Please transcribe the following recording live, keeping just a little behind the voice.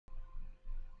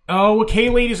Okay,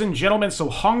 ladies and gentlemen, so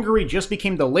Hungary just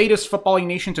became the latest footballing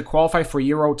nation to qualify for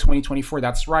Euro 2024.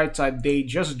 That's right, they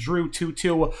just drew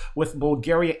 2-2 with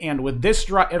Bulgaria, and with this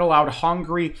draw, it allowed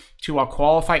Hungary to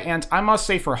qualify. And I must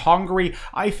say, for Hungary,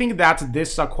 I think that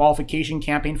this qualification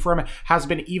campaign for them has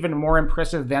been even more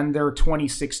impressive than their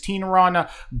 2016 run.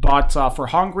 But for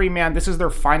Hungary, man, this is their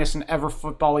finest and ever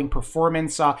footballing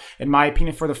performance, in my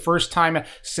opinion, for the first time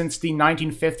since the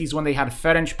 1950s when they had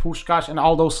Ferenc Puskás and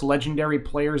all those legendary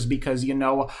players. Because, you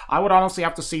know, I would honestly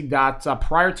have to say that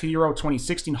prior to Euro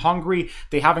 2016, Hungary,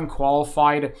 they haven't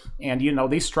qualified, and, you know,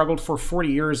 they struggled for 40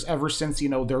 years ever since, you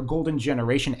know, their golden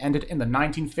generation ended in the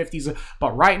 1950s.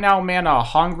 But right now, man,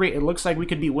 Hungary, it looks like we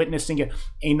could be witnessing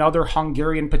another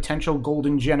Hungarian potential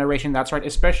golden generation. That's right,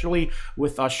 especially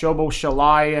with Szobo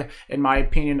Szalai, in my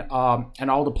opinion, and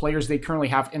all the players they currently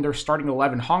have in their starting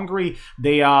 11. Hungary,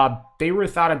 they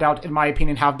without a doubt, in my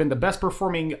opinion, have been the best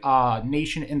performing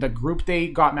nation in the group they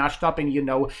got matched up in, you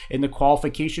know, in the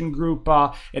qualification group.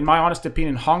 In my honest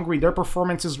opinion, Hungary, their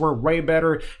performances were way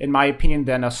better, in my opinion,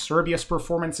 than Serbia's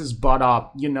performances.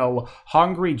 But, you know,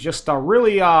 Hungary, just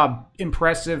really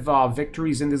impressive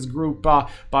victories in this group.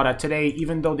 But today,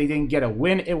 even though they didn't get a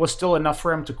win, it was still enough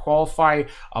for them to qualify.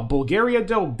 Bulgaria,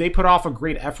 though, they put off a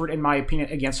great effort, in my opinion,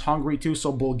 against Hungary, too.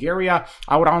 So Bulgaria,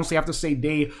 I would honestly have to say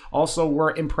they also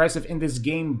were impressive in this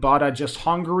game, but just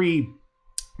Hungary,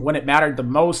 when it mattered the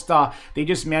most, they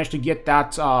just managed to get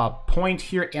that point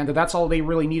here, and that's all they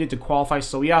really needed to qualify.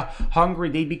 So yeah, Hungary,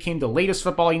 they became the latest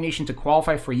footballing nation to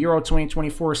qualify for Euro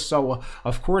 2024. So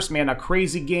of course, man, a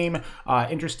crazy game,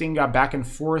 interesting back and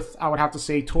forth. I would have to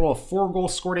say total of 4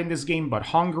 goals scored in this game, but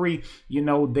Hungary, you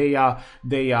know, they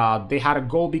had a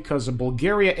goal because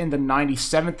Bulgaria in the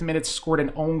 97th minute scored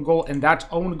an own goal, and that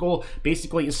own goal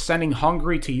basically is sending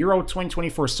Hungary to Euro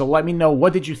 2024. So let me know,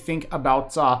 what did you think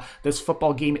about this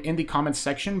football game in the comments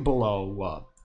section below.